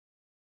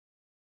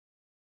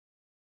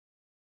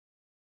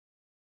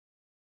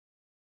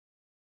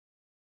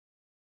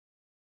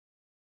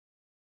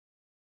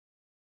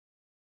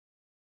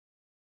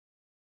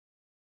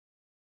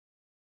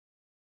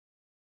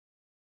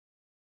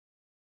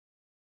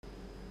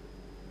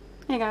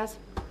Hey guys,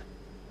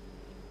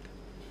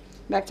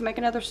 back to make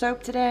another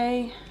soap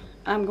today.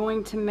 I'm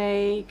going to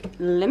make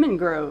Lemon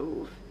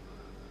Grove.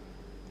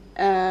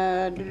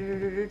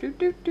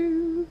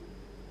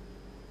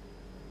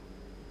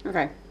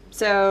 Okay,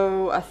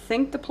 so I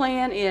think the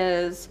plan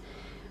is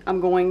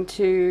I'm going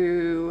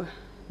to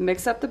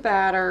mix up the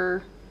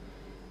batter,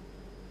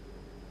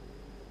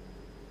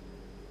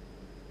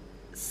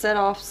 set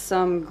off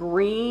some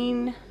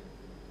green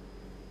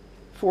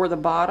for the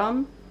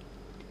bottom.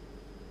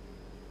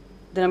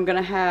 Then I'm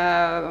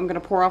gonna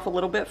pour off a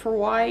little bit for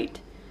white.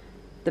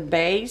 The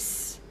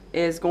base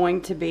is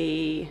going to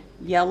be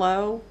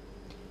yellow,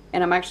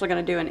 and I'm actually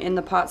gonna do an in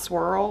the pot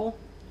swirl.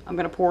 I'm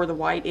gonna pour the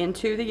white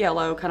into the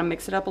yellow, kind of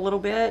mix it up a little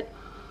bit.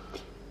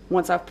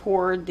 Once I've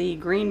poured the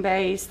green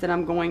base, then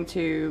I'm going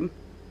to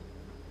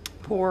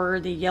pour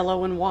the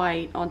yellow and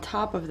white on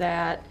top of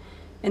that,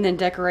 and then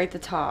decorate the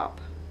top.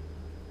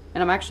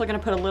 And I'm actually gonna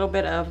put a little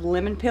bit of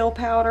lemon peel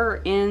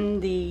powder in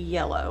the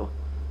yellow.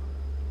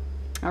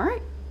 All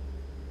right.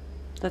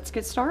 Let's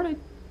get started.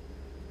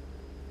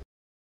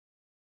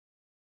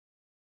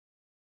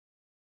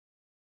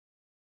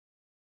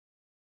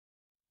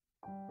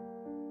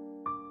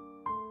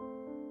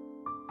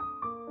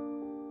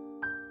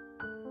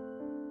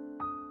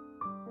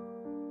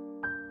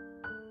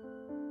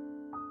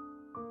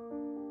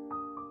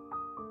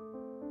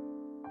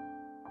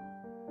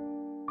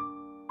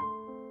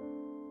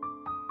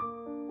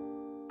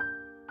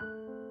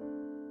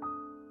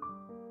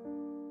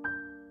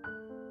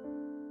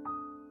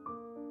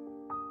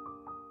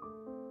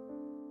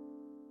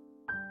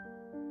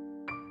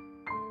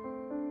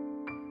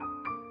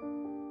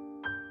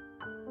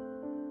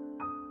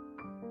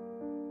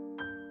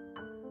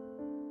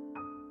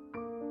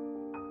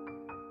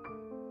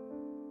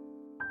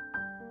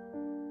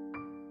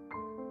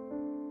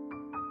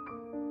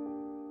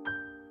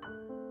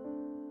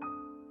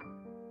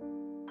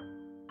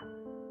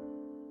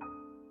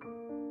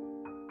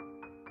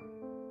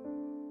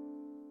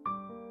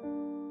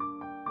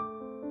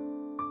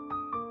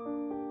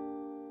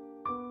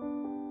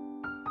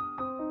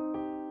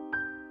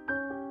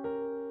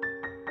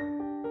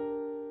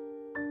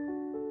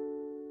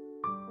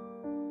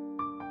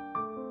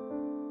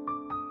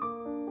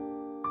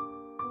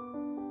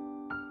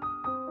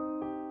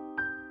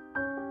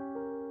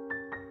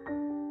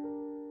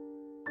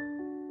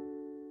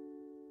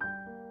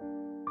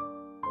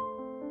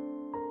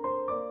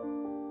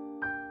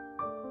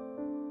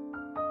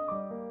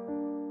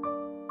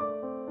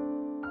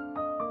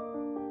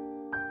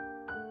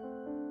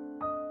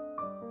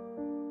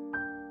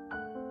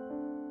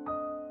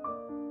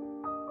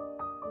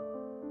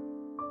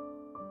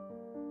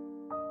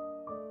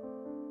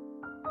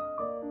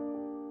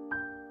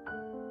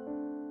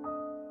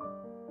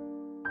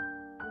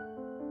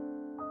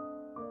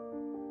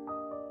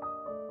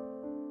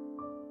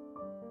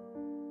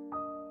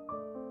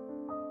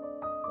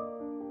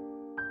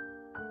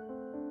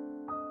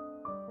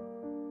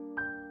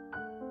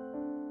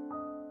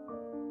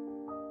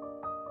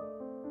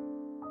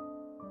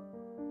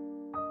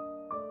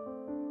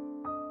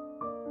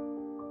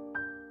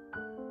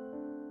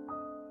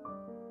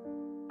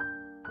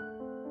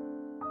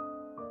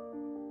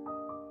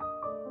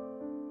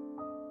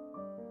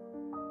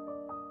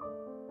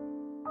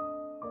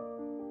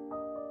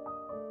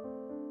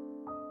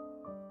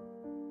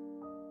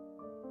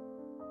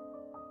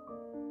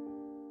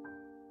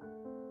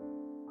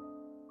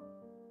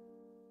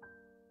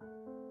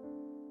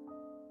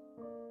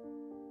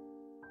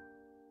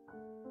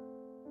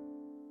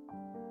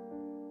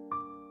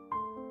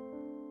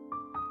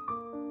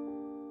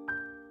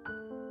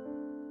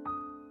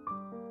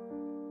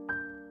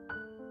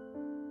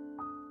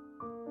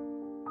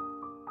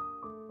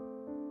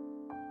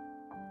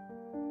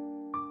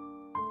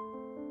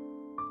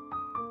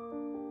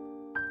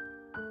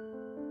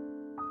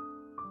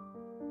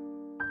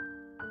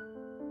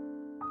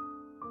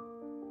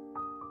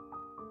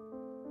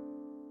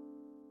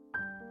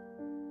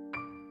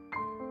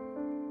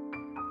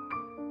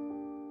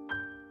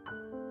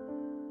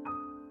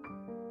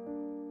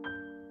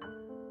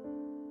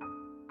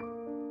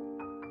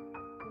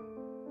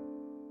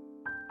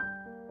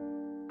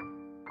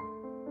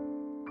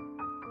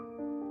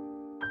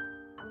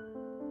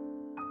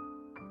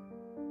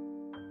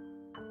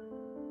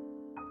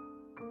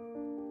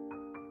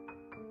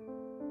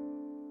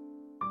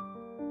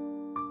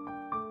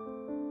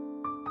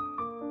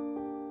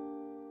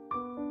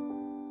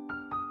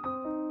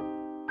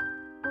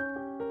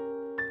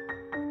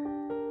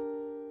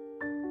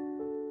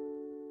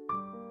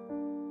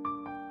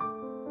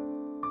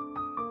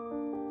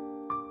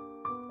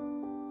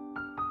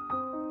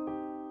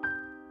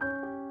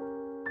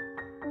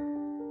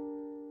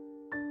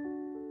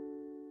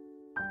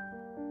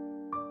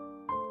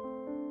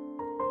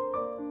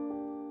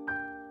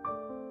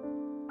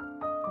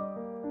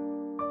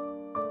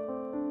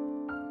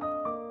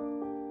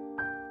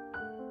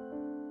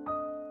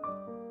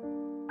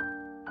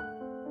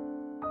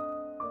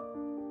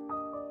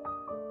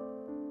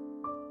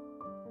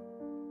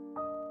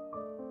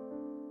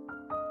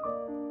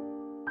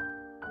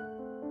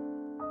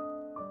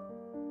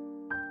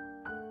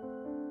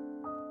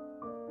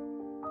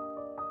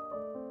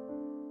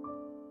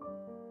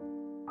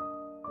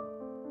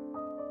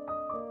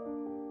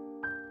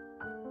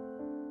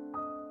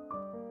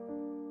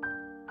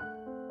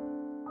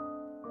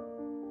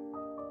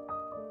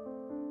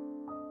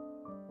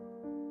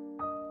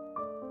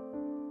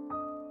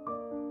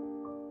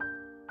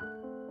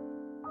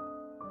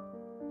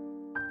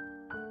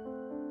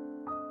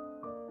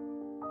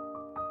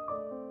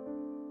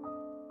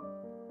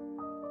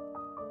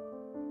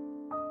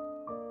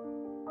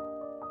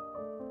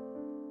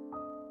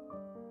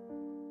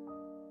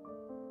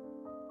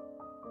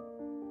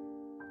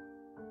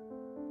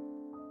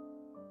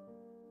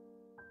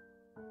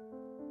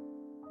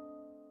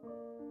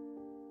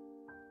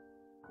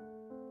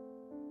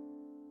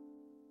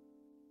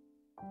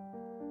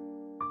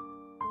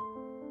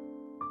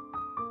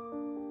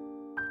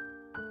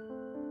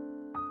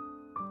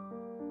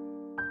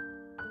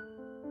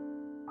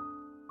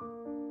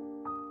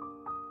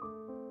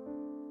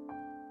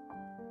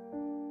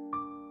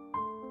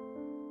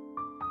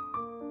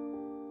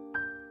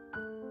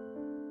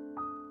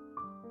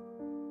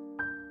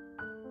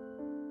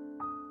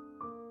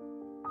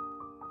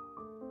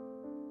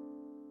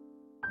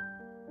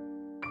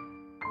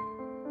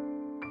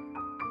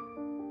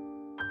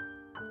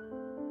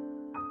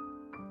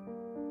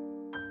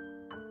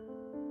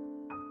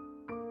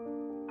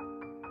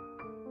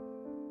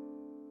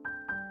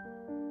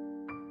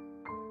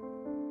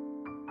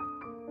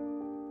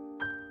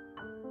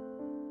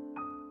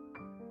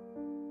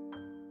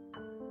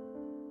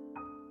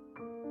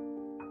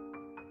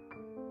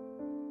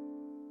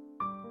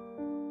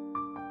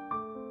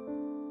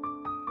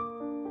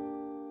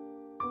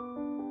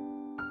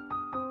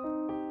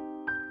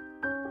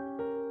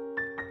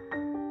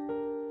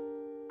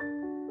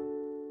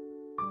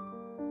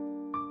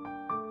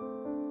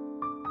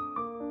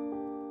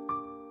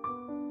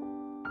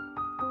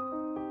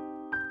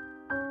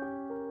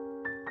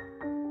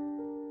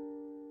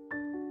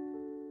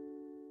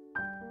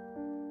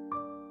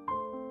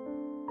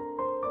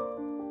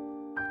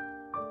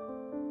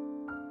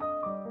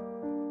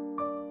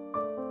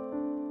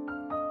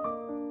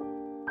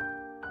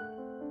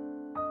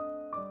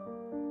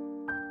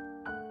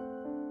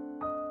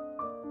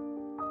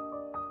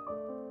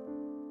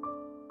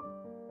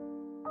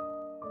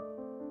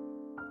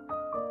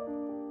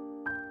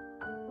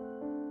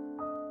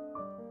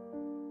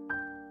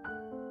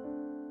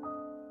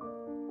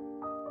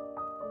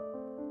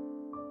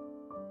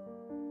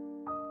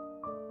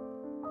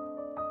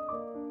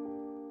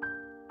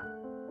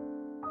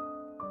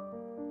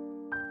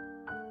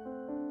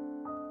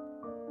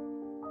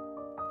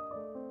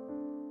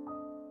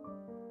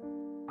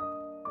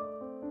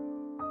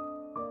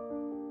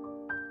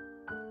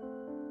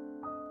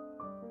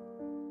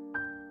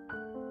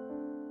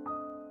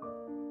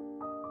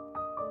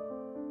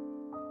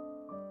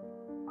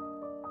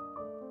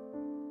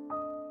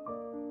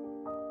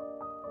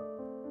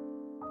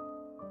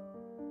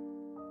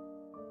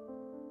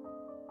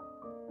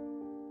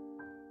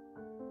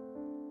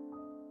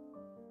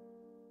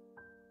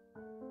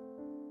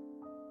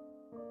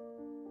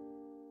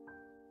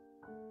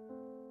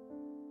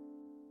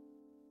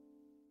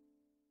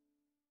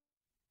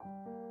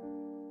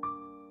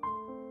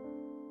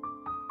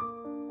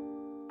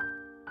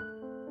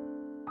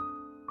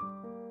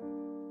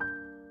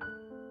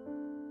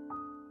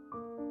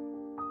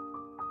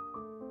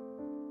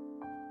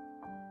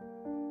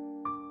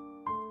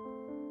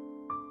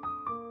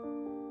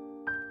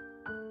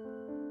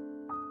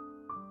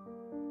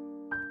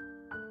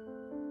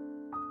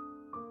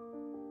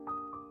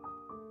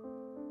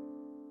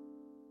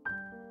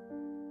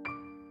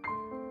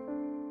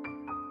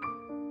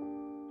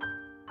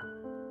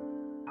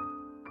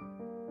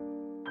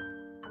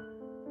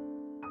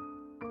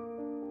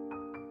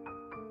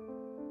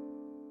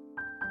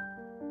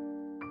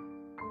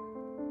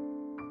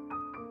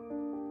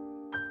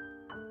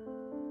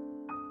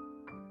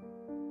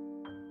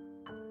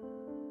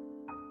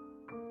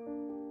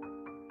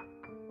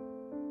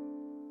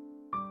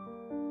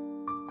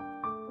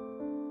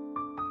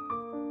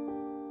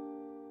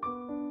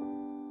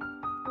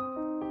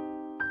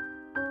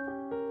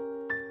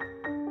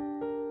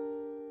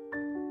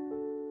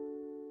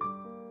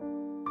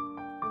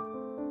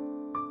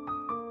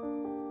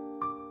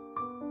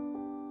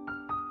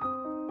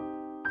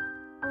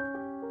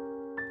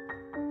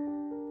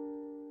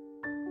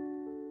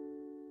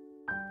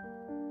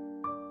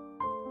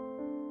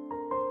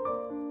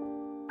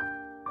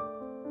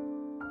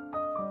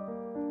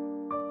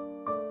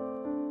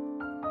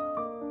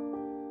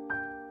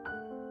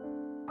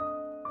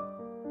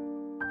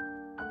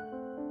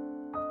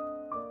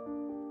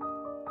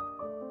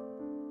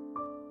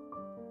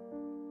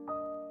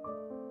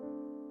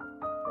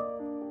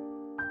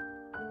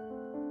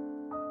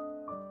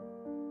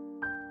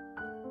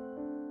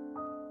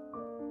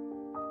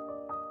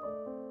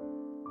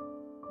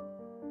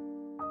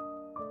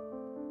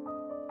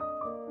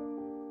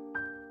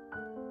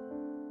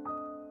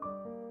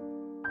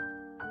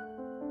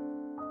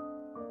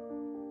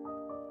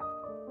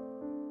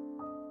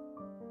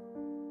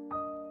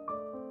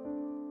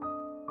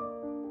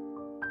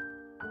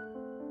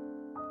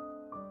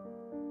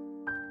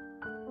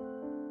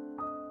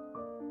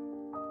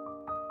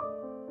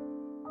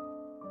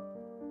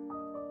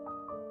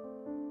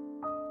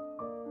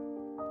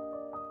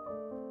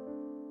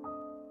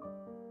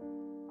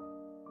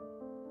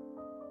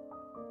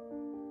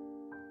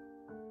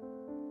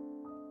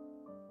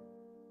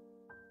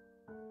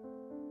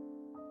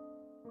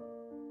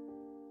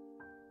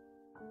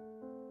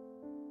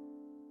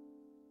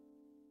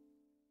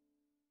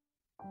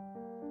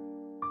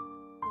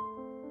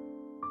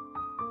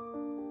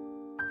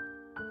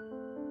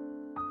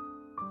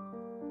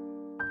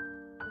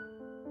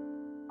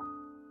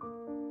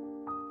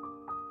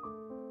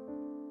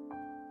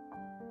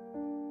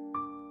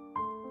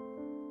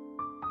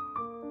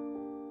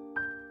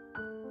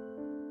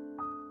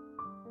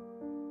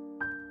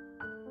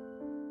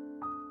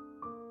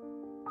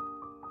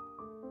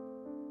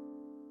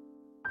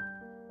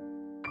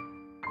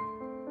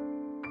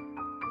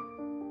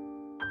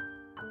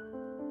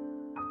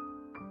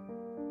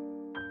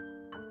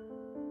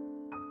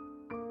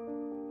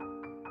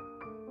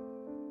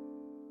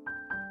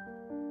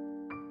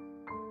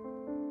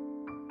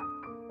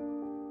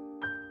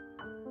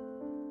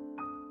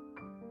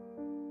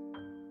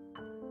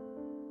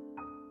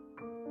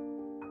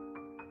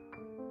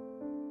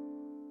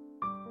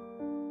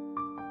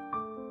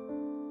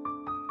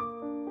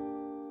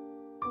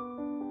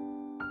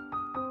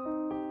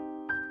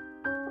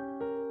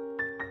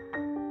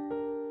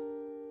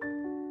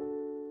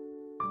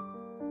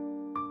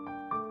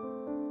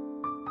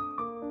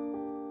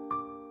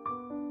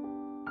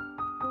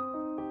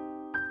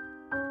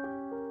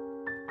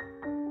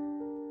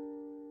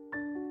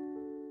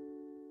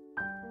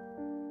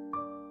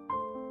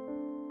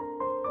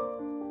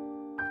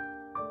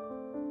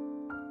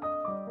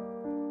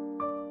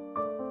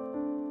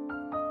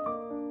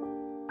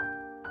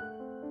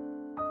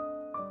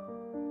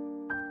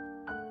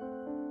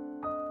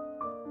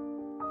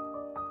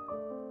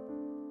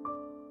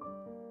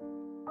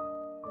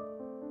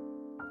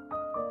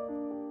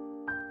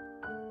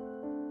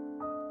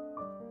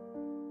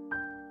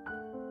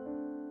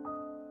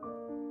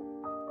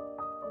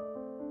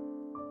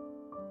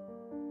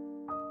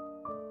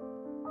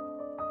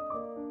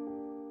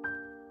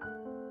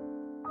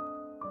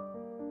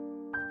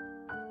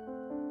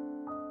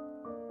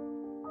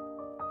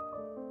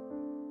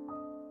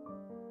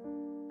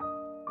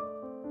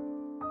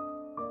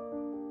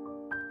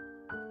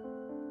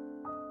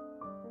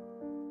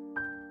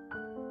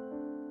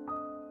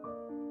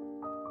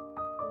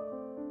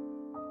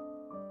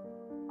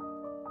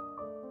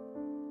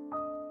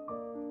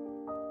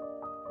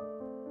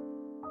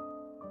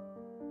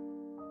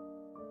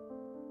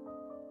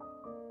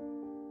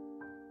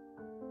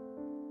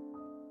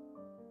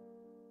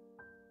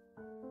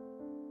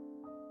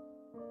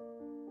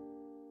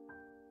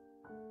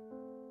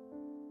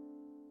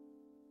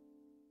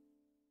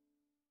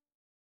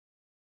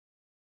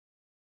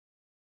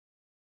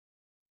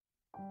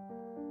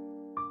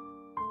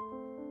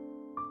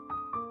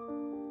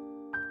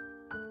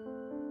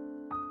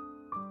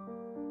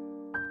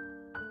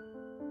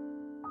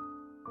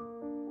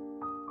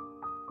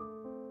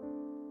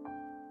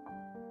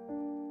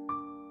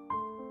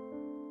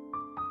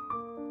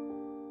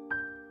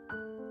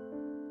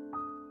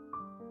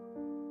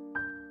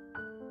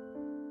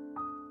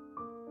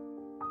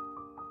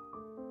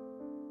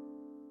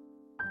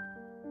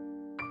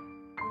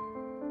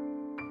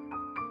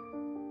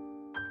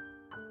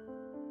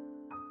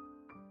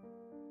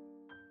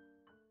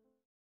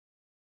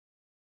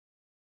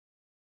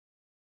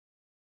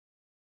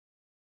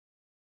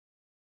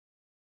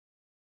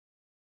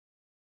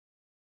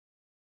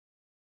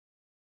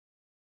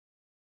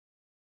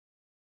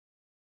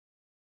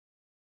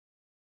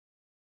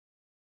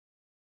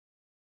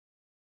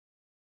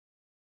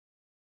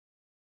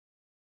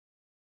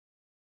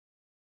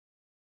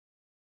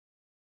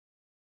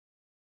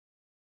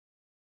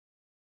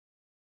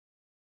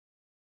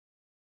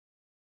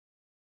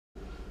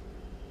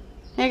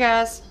 Hey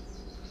guys,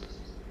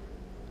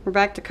 we're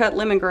back to cut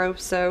lemon grove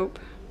soap.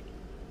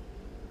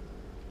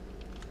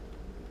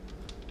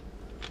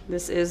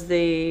 This is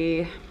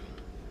the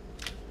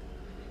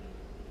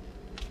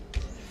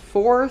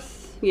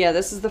fourth, yeah,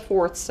 this is the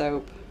fourth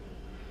soap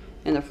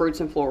in the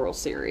Fruits and Floral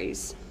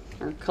series,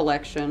 or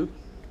collection.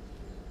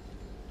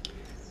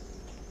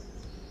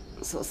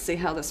 So let's see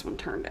how this one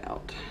turned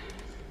out.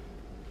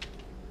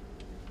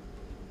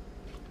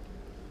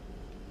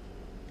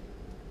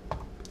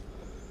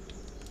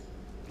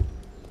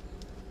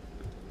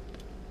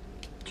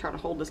 Try to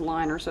hold this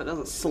liner so it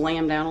doesn't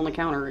slam down on the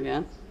counter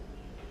again.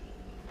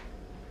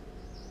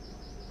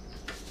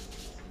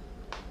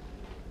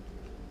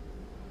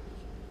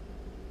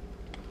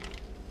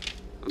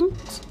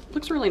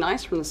 Looks really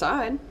nice from the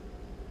side.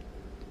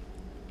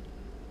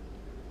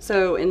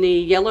 So in the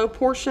yellow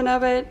portion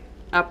of it,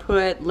 I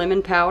put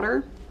lemon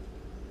powder,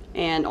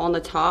 and on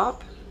the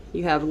top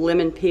you have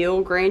lemon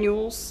peel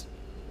granules,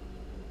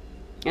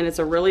 and it's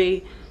a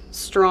really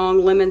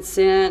strong lemon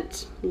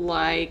scent,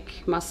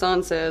 like my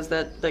son says,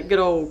 that good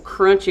old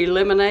crunchy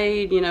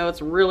lemonade. You know,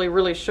 it's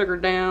really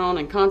sugared down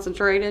and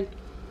concentrated.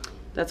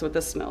 That's what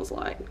this smells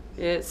like.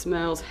 It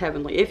smells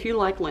heavenly if you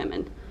like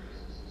lemon.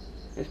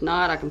 If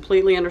not, I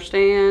completely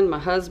understand. My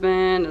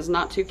husband is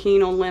not too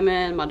keen on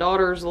lemon. My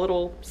daughter's a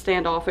little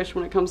standoffish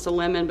when it comes to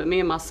lemon, but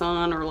me and my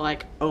son are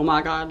like, oh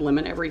my god,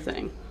 lemon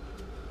everything.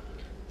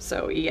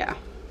 So yeah.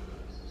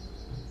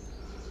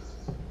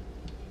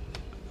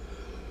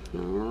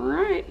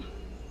 Alright.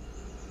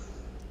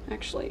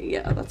 Actually,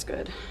 yeah, that's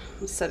good.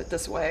 Let's set it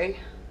this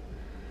way.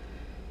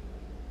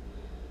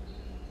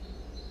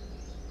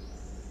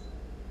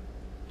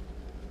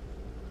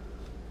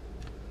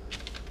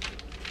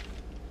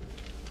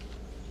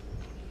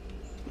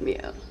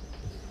 Yeah.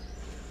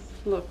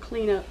 A little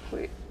cleanup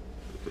quick.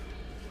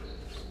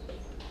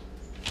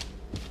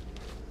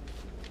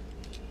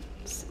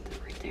 Set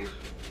that right there.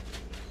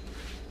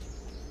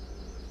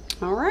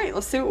 Alright,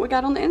 let's see what we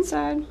got on the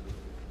inside.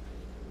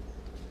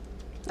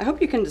 I hope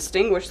you can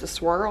distinguish the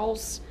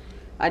swirls.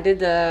 I did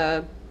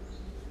the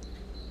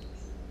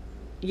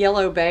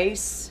yellow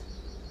base,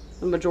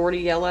 the majority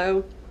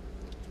yellow,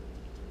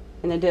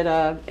 and I did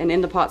an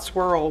in the pot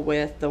swirl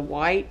with the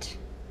white.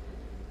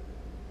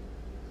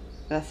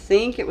 I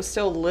think it was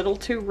still a little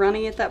too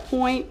runny at that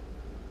point,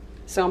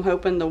 so I'm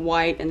hoping the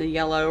white and the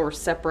yellow are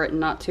separate and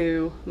not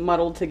too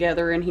muddled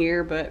together in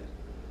here, but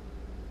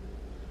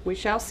we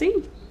shall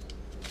see.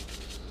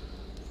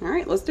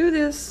 Alright, let's do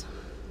this.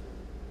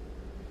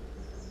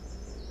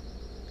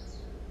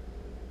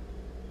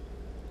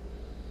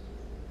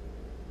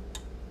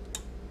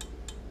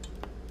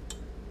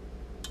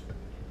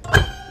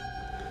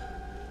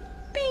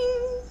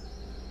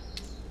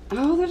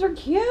 Oh, those are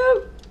cute.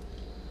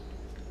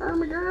 Oh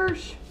my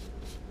gosh.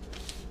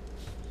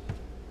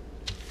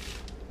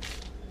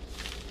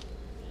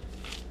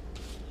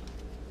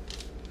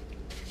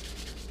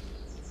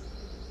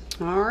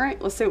 All right,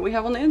 let's see what we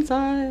have on the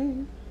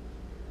inside.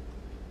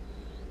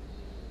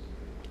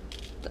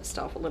 Dust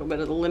off a little bit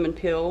of the lemon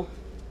peel,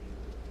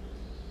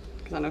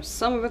 because I know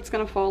some of it's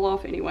gonna fall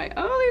off anyway.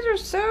 Oh, these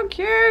are so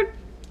cute.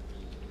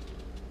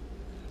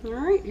 All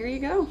right, here you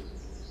go.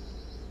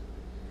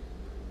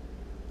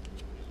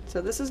 So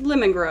this is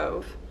Lemon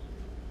Grove.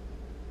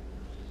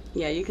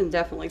 Yeah, you can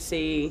definitely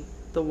see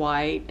the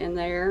white in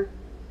there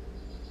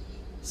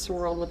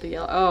swirled with the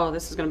yellow. Oh,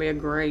 this is going to be a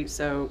great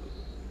soap.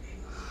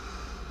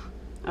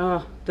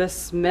 Oh, the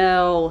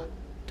smell.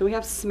 Do we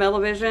have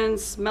smell-o-vision?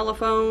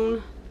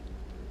 Smell-o-phone?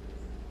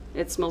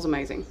 It smells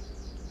amazing.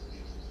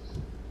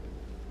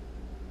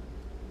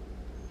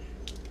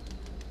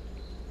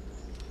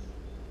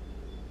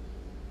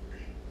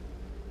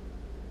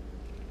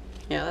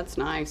 Yeah, that's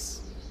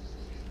nice.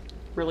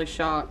 Really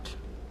shocked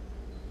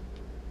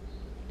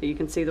that you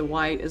can see the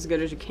white as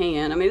good as you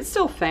can. I mean, it's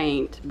still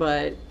faint,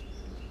 but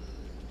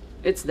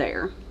it's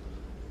there.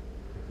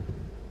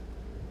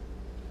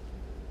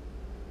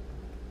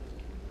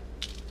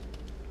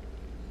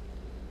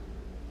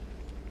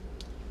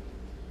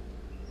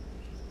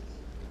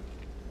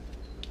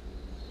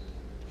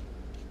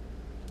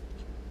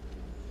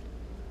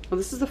 Well,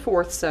 this is the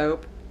 4th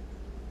soap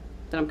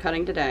that I'm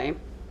cutting today.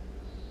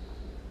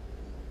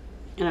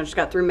 And I just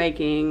got through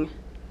making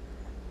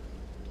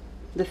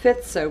the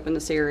 5th soap in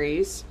the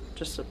series,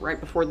 just right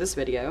before this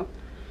video.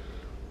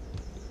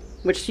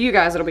 Which to you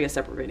guys, it'll be a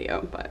separate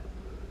video, but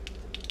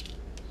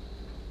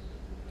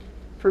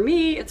for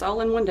me, it's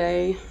all in one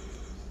day.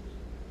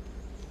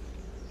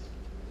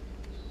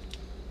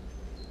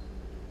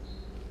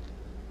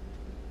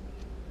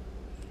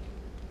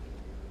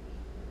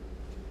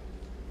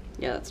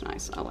 Yeah, that's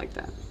nice. I like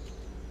that.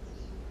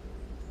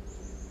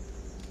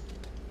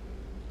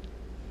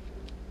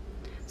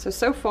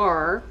 So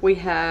far, we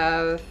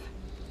have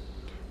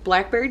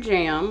Blackberry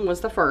Jam was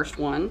the first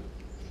one.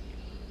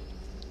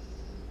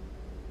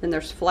 Then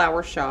there's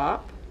Flower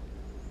Shop.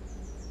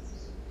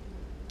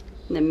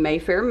 And then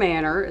Mayfair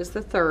Manor is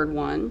the 3rd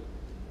one.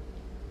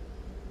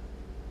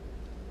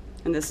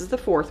 And this is the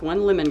 4th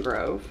one, Lemon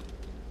Grove.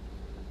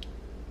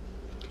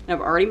 And I've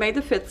already made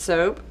the 5th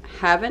soap.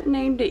 Haven't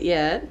named it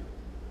yet.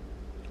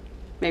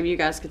 Maybe you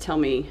guys could tell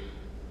me,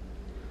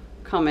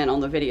 comment on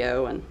the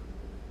video and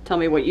tell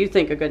me what you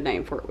think a good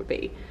name for it would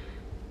be.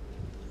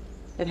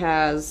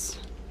 It's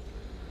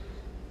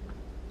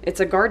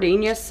a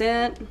gardenia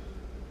scent.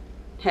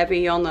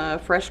 Heavy on the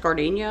fresh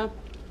gardenia,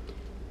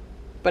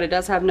 but it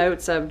does have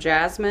notes of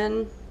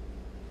jasmine.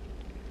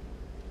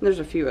 There's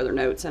a few other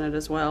notes in it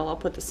as well. I'll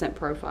put the scent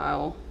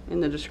profile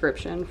in the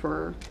description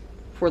for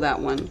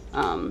that one,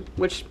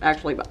 which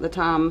actually by the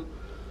time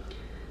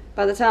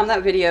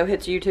that video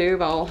hits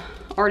YouTube, I'll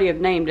already have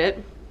named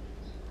it.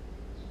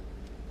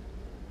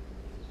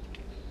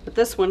 But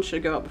this one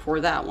should go up before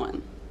that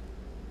one,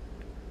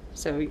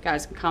 so you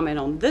guys can comment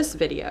on this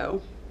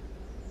video.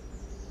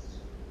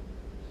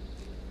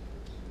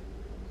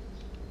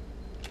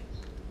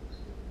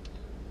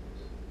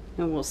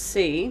 And we'll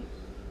see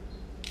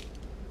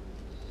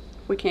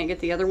if we can't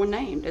get the other one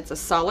named. It's a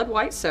solid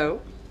white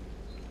soap.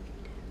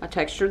 I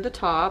textured the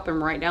top,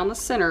 and right down the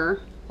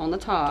center on the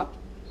top,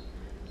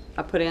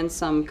 I put in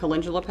some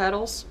calendula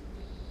petals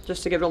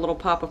just to give it a little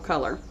pop of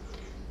color.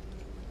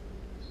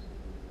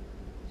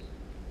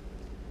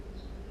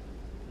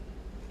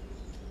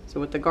 So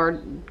with the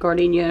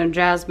gardenia and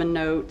jasmine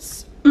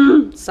notes,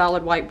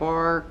 solid white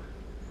bar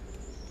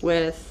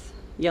with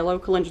yellow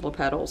calendula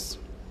petals.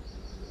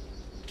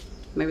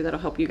 Maybe that'll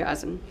help you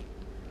guys and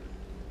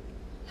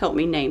help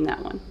me name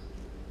that one.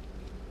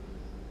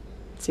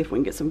 See if we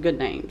can get some good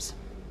names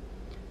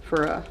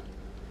for a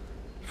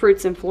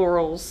fruits and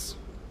florals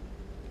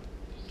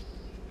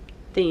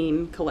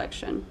theme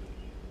collection.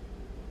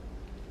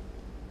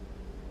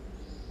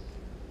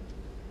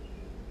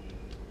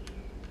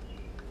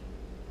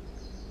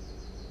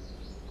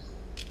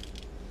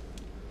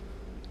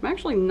 I'm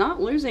actually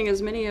not losing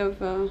as many of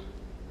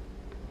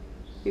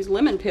these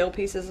lemon peel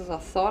pieces as I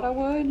thought I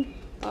would.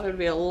 Thought it would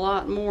be a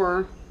lot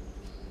more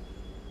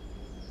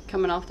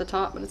coming off the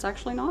top, but it's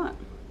actually not.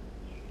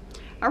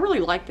 I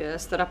really like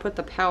this, that I put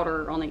the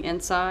powder on the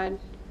inside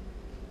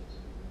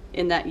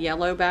in that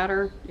yellow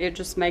batter. It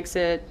just makes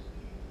it,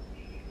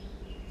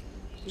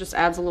 just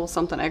adds a little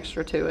something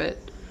extra to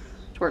it,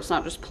 to where it's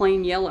not just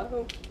plain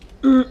yellow.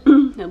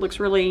 It looks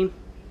really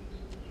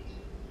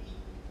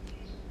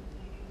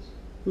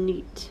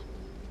neat.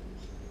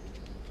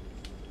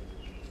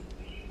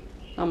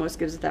 Almost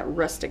gives it that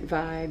rustic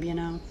vibe, you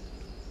know.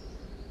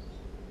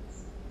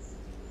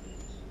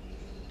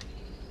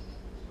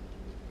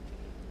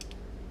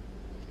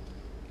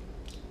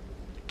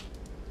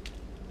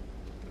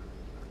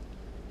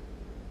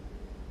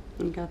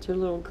 And got your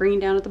little green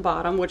down at the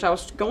bottom, which I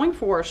was going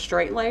for a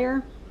straight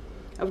layer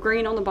of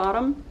green on the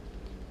bottom.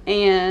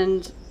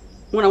 And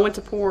when I went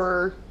to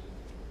pour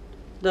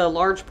the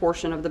large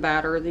portion of the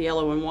batter, the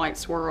yellow and white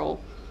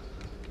swirl,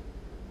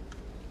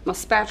 my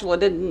spatula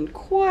didn't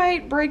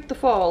quite break the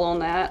fall on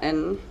that,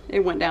 and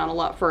it went down a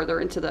lot further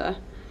into the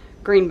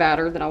green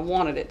batter than I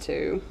wanted it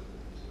to.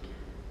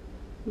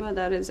 But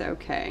that is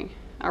okay.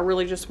 I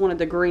really just wanted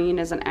the green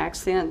as an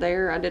accent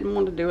there. I didn't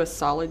want to do a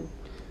solid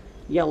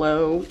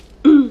yellow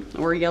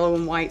or yellow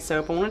and white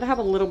soap. I wanted to have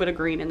a little bit of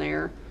green in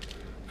there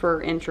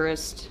for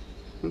interest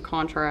and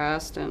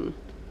contrast, and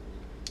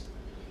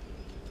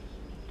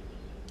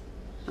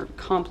or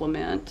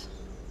complement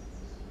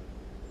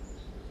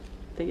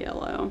the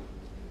yellow.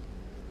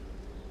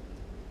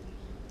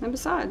 And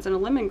besides, in a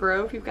lemon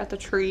grove, you've got the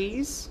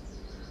trees,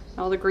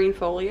 all the green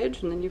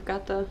foliage, and then you've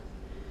got the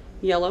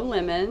yellow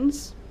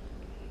lemons,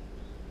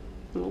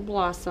 little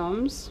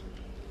blossoms.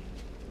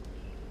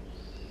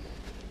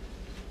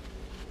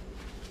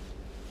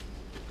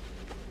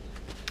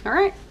 All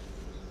right,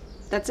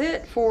 that's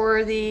it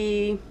for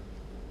the,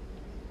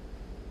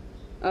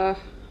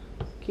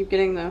 keep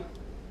getting the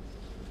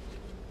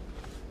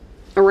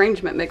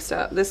arrangement mixed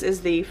up. This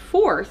is the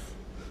fourth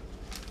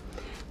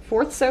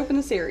soap in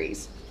the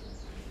series.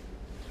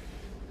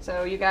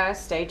 So you guys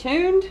stay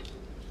tuned.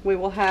 We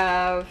will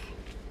have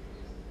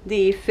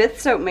the 5th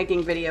soap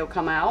making video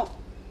come out.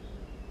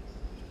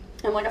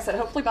 And like I said,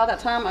 hopefully by that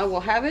time I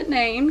will have it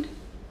named.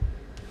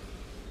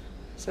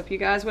 So if you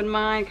guys wouldn't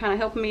mind kind of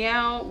helping me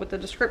out with the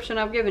description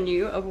I've given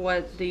you of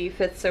what the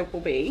 5th soap will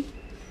be,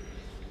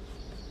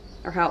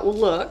 or how it will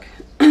look,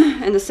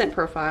 and the scent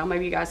profile.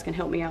 Maybe you guys can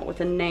help me out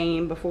with a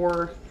name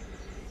before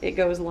it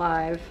goes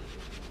live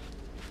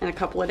in a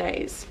couple of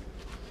days.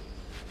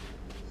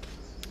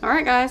 All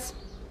right, guys.